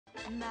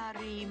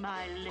Marie,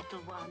 my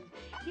little one,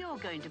 you're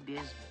going to be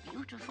as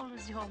beautiful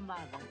as your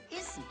mother,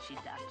 isn't she,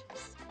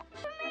 Duchess?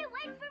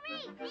 Wait for me!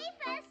 Me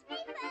first! Me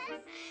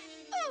first!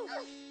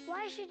 Oh.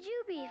 Why should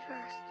you be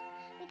first?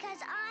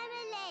 Because I'm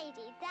a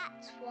lady,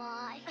 that's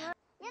why.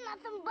 You're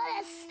nothing but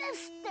a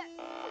sister.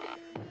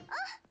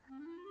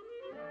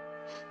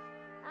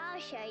 I'll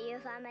show you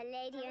if I'm a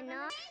lady or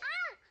not.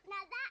 Ah!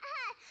 Now that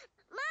hurt!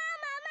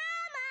 Mama!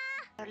 Mama!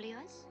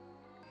 Berlioz?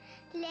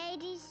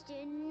 Ladies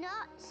do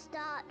not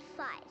start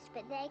fights,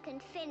 but they can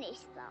finish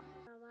them.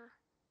 Mama.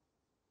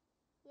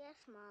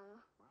 Yes,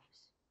 Mama.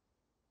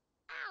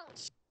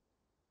 Ouch!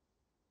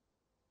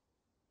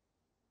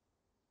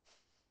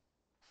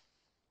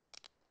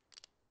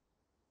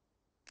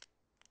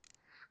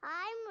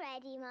 I'm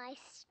ready, my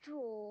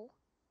straw.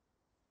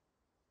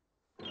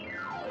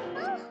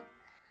 Oh!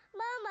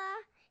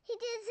 Mama, he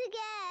did it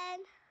again.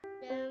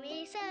 Do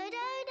me so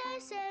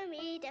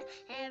me do.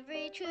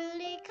 Every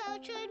truly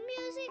cultured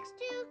music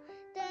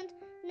student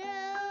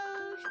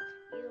knows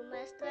you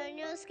must learn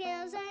your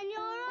scales and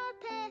your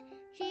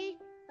arpeggios.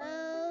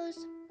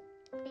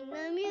 Sing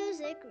the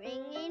music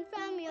ringing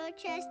from your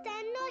chest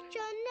and not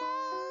your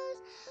nose,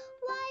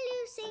 while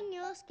you sing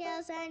your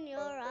scales and your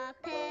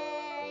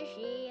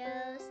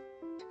arpeggios.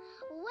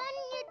 When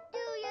you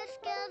do your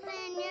scales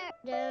and your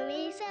do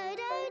me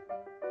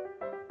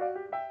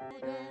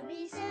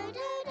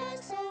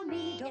so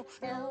me do.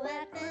 Though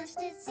at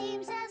first it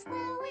seems as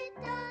though it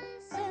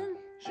doesn't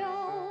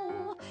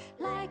show,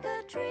 like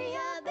a tree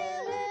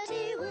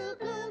ability will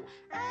bloom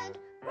and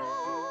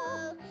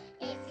grow.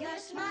 If you're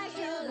smart,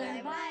 you'll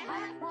learn by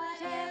heart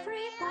what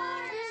every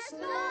artist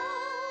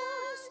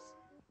knows.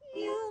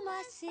 You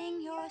must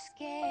sing your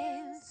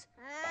scales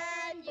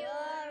and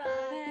your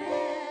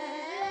arpeggios.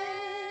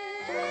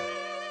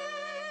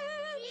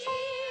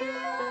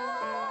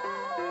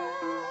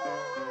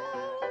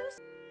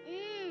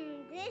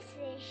 This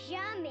is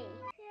yummy.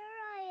 Here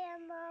I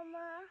am,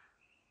 Mama.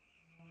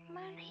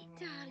 Marie,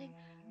 darling,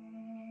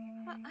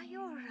 are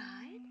you all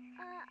right?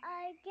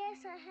 I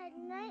guess I had a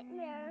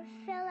nightmare and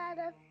fell out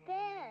of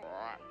bed.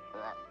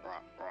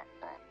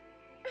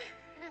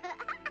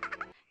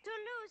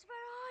 Toulouse,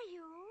 where are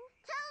you?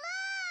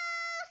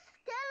 Toulouse!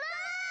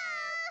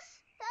 Toulouse!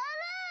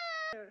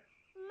 Toulouse!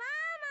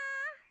 Mama!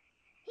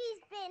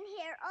 He's been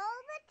here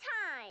all the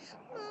time.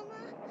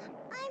 Mama,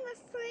 I'm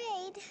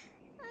afraid.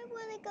 I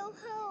want to go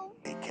home.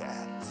 Hey,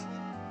 Cat.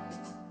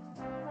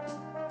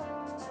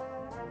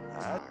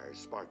 Eyes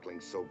sparkling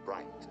so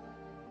bright.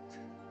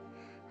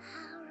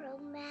 How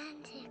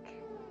romantic.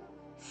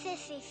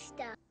 Sissy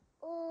stuff.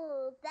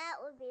 Oh, that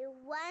would be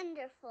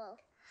wonderful.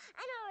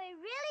 And are we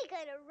really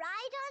going to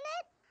ride on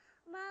it?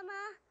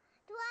 Mama,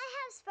 do I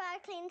have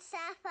sparkling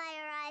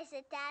sapphire eyes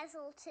that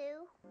dazzle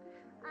too?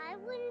 I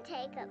wouldn't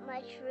take up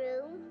much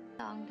room.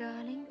 Long,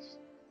 darlings.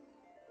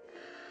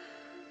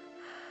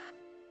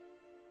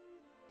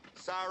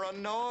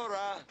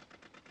 Sayonara,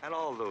 and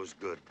all those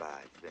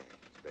goodbye things,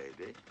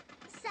 baby.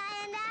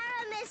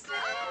 Sayonara, Mr.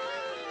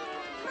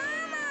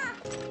 Mama!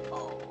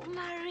 Oh,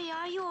 Marie,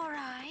 are you all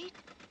right?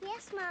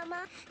 Yes,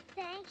 Mama.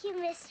 Thank you,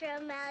 Mr.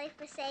 O'Malley,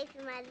 for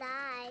saving my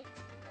life.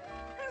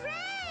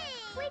 Hooray!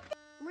 We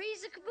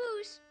Marie's the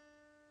caboose.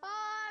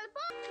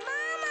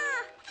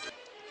 Mama!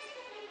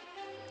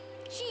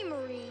 Gee,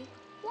 Marie,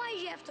 why'd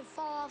you have to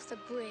fall off the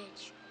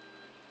bridge?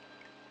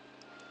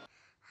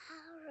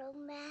 How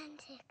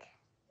romantic.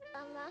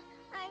 Mama,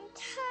 I'm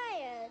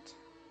tired.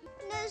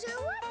 Nozzer,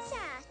 what's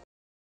that?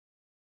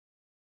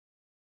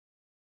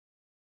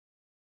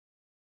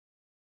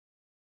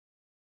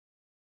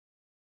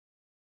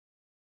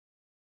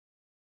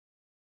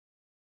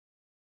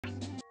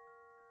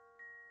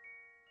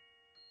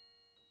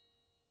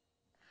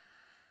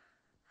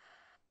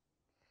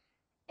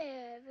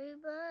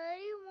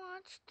 Everybody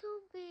wants to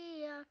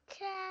be a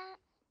cat,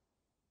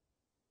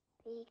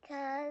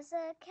 because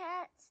a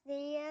cat's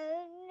the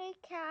only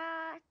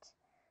cat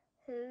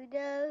who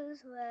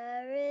knows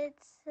where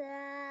it's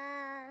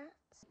at.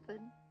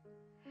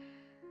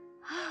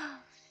 Oh,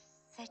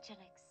 such an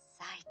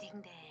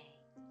exciting day.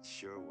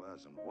 Sure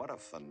was, and what a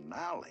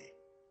finale.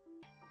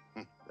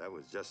 That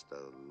was just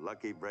a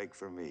lucky break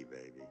for me,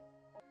 baby.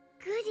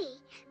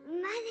 Goody,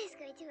 Mother's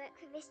going to work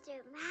for Mr.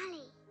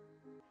 O'Malley.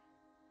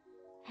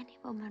 Any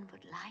woman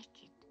would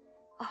like it.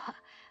 Oh,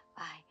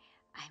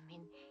 I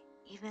mean,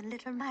 even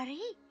little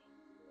Marie.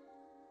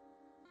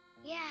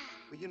 Yeah.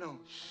 Well, you know,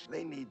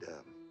 they need,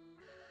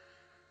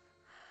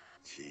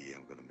 Gee,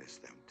 I'm gonna miss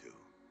them, too.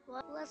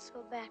 Well, let's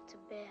go back to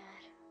bed.